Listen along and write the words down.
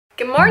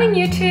Good morning,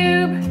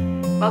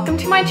 YouTube! Welcome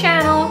to my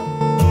channel.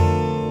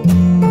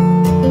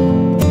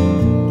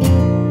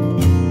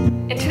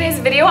 In today's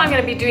video, I'm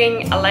going to be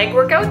doing a leg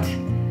workout,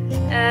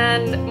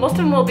 and most of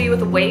them will be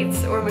with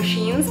weights or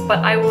machines,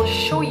 but I will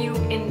show you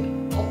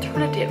an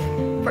alternative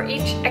for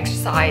each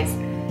exercise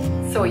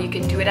so you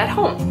can do it at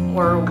home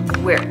or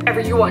wherever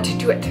you want to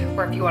do it,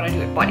 or if you want to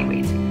do it body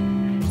weight.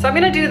 So I'm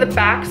going to do the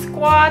back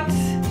squat,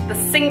 the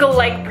single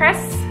leg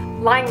press,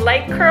 lying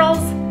leg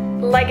curls,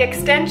 leg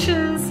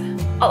extensions.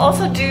 I'll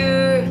also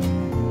do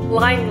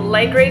lying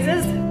leg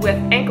raises with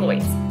ankle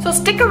weights. So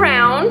stick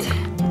around.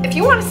 If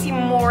you want to see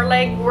more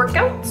leg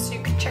workouts,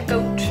 you can check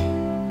out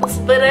this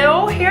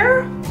video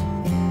here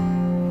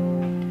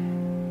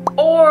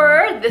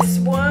or this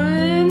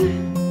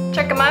one.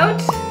 Check them out.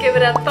 Give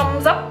it a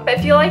thumbs up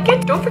if you like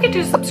it. Don't forget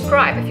to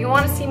subscribe. If you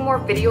want to see more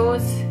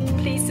videos,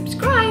 please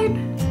subscribe.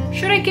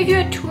 Should I give you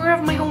a tour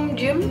of my home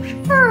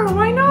gym? Sure,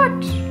 why not?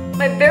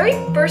 My very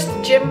first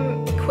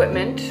gym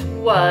equipment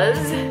was,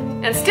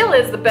 and still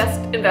is, the best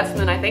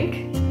investment I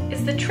think,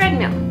 is the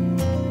treadmill.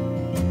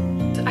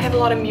 I have a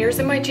lot of mirrors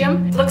in my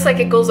gym. It looks like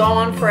it goes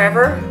on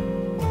forever.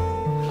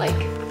 Like,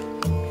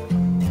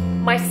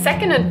 my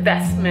second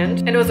investment,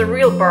 and it was a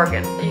real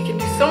bargain. You can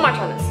do so much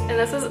on this, and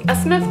this is a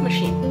Smith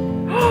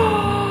machine.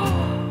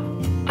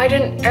 I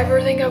didn't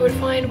ever think I would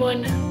find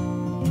one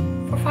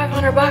for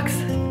 500 bucks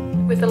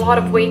with a lot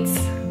of weights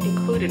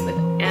included with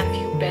it and a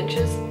few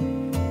benches.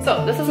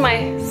 So this is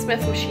my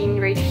Smith machine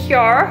right here.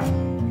 I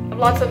have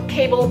lots of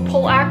cable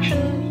pull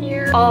action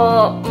here.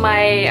 All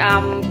my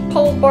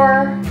pull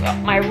bar,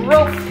 my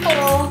rope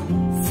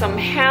pull, some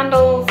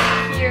handles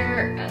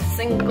here, a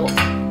single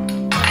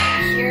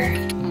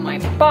here, my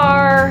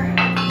bar.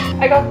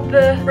 I got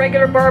the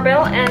regular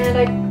barbell, and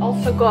I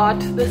also got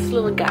this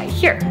little guy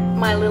here,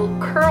 my little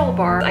curl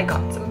bar. I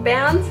got some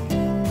bands,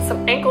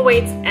 some ankle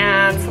weights,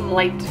 and some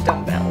light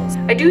dumbbells.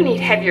 I do need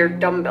heavier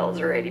dumbbells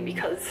already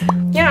because,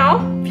 you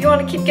know, if you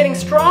want to keep getting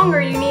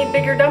stronger, you need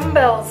bigger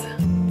dumbbells.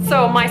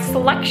 So my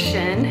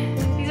selection,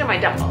 these are my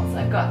dumbbells.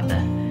 I've got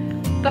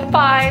the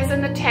 5s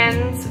and the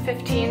 10s,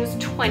 15s,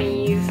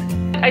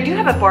 20s. I do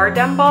have a bar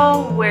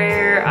dumbbell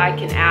where I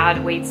can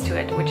add weights to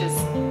it, which is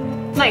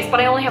nice, but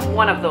I only have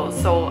one of those,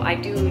 so I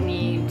do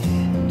need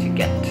to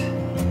get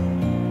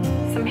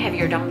some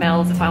heavier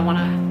dumbbells if I want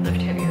to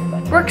lift heavier,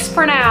 but works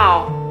for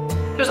now.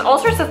 There's all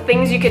sorts of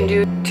things you can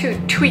do to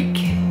tweak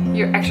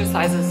your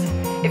exercises.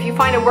 If you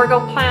find a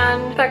workout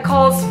plan that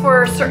calls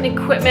for certain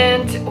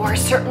equipment or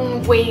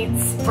certain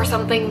weights or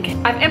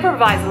something, I've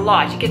improvised a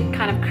lot. You get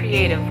kind of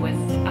creative with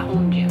a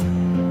home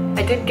gym.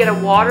 I did get a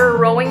water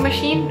rowing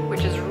machine,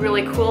 which is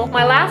really cool.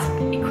 My last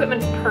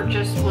equipment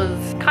purchase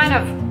was kind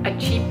of a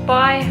cheap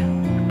buy,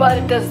 but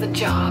it does the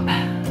job.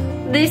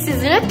 This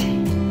is it.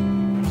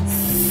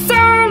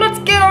 So let's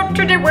get out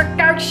to the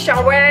workout,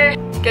 shall we?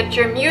 Get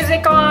your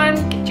music on,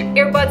 get your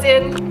earbuds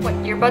in. What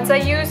earbuds I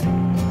use?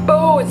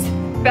 BOSE.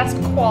 Best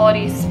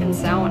qualities in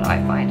sound, I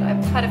find.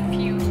 I've had a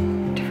few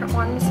different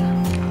ones.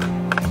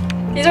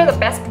 These are the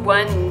best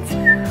ones.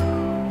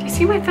 Do you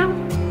see my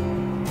thumb?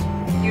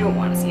 You don't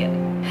want to see it.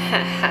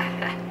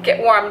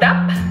 Get warmed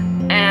up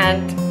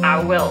and I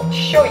will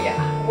show you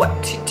what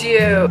to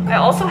do. I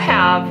also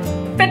have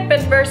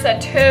FitBit Versa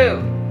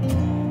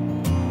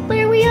 2.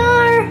 There we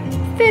are,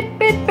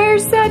 FitBit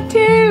Versa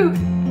 2.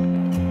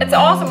 It's an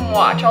awesome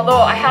watch, although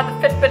I had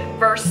the FitBit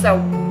Versa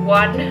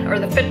 1, or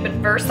the FitBit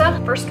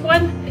Versa, first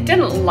one. It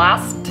didn't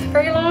last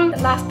very long. It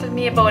lasted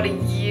me about a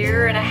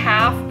year and a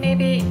half,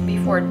 maybe,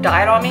 before it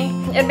died on me.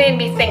 It made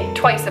me think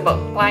twice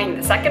about buying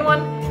the second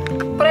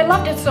one, but I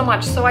loved it so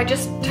much, so I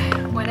just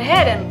went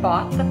ahead and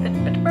bought the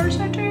FitBit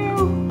Versa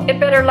 2. It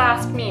better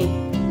last me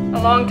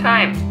a long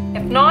time.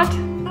 If not,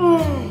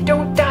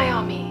 don't die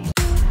on me.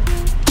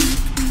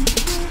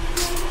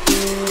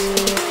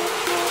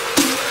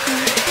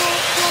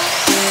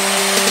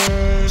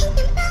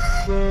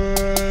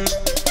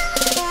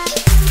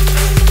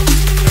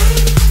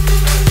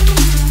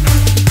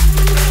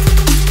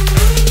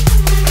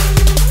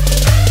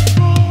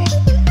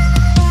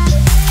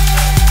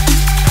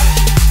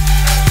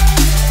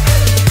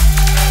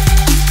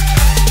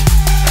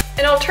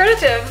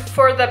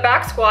 For the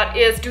back squat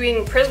is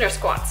doing prisoner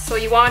squats. So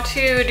you want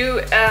to do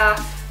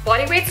a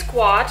body weight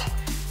squat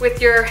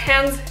with your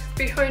hands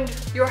behind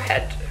your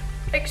head,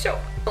 like so.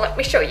 Let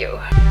me show you.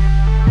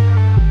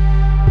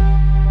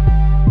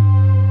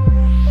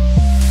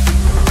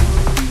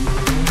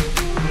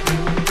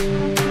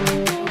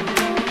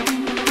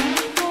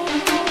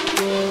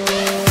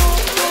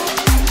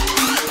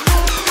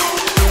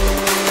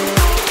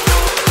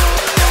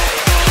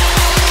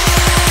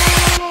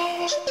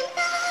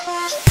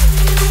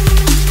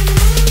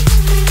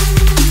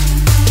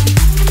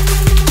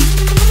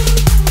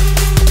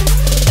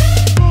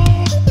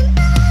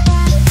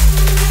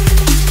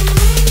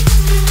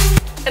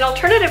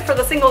 For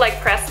the single leg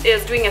press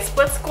is doing a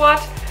split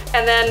squat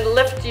and then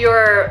lift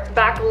your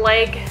back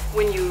leg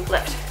when you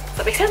lift. Does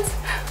that make sense?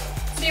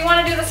 So you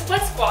want to do the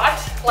split squat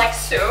like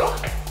so.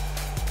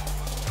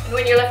 And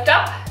when you lift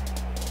up,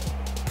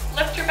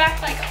 lift your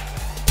back leg up.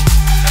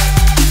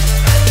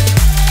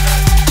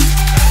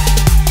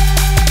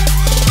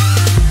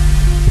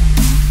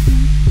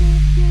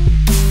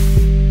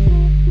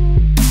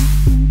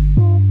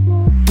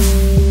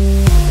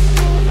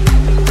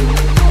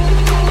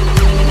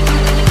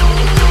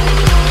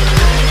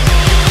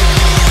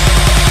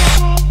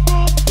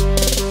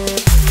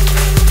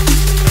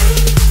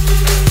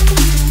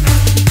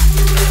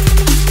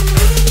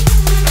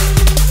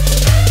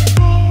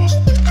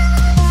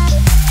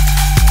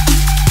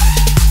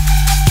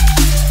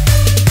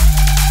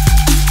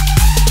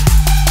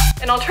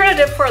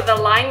 alternative for the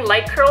lying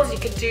leg curls, you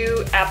could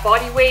do a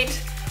body weight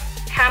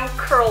ham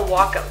curl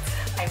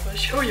walkouts. I will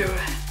show you.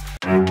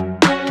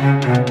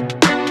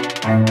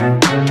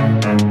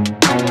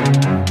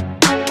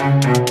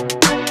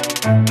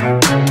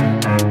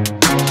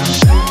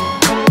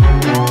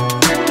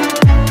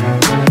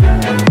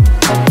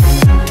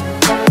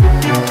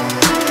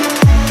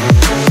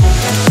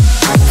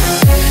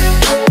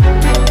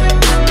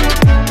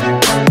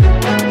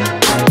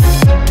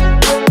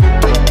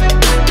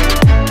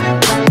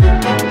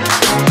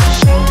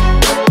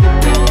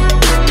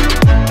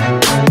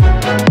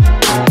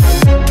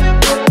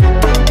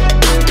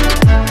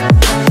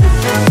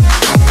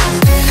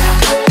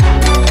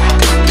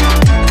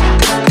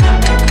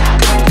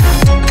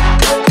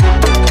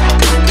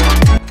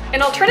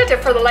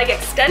 For the leg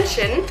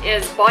extension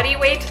is body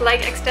weight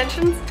leg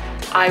extensions.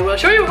 I will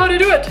show you how to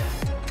do it.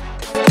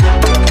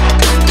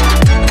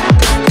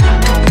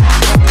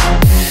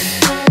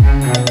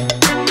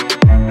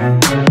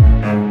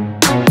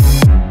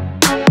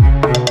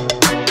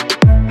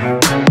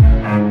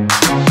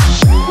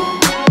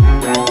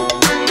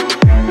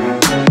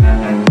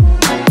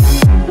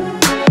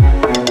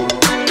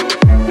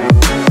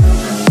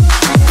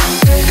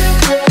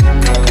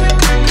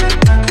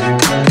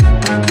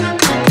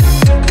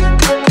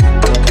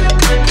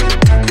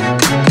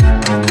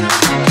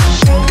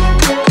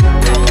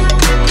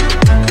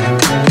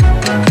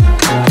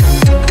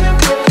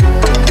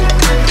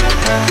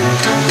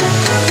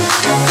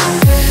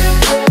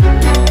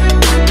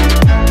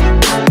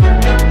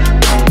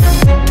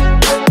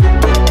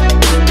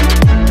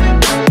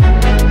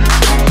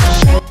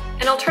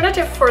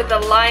 For the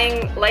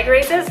lying leg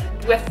raises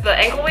with the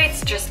ankle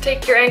weights, just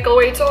take your ankle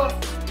weights off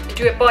and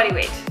do it body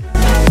weight.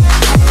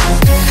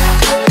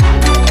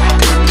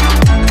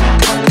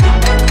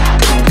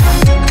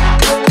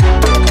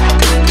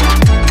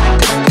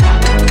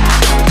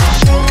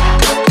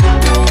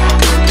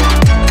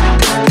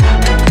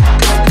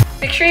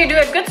 Make sure you do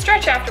a good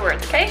stretch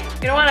afterwards, okay?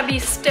 You don't want to be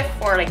stiff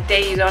for like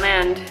days on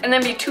end and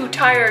then be too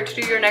tired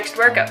to do your next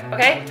workout,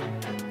 okay?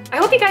 I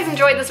hope you guys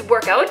enjoyed this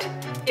workout.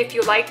 If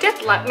you liked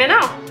it, let me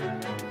know.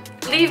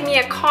 Leave me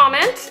a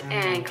comment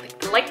and click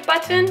the like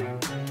button.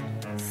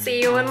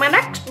 See you in my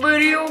next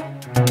video.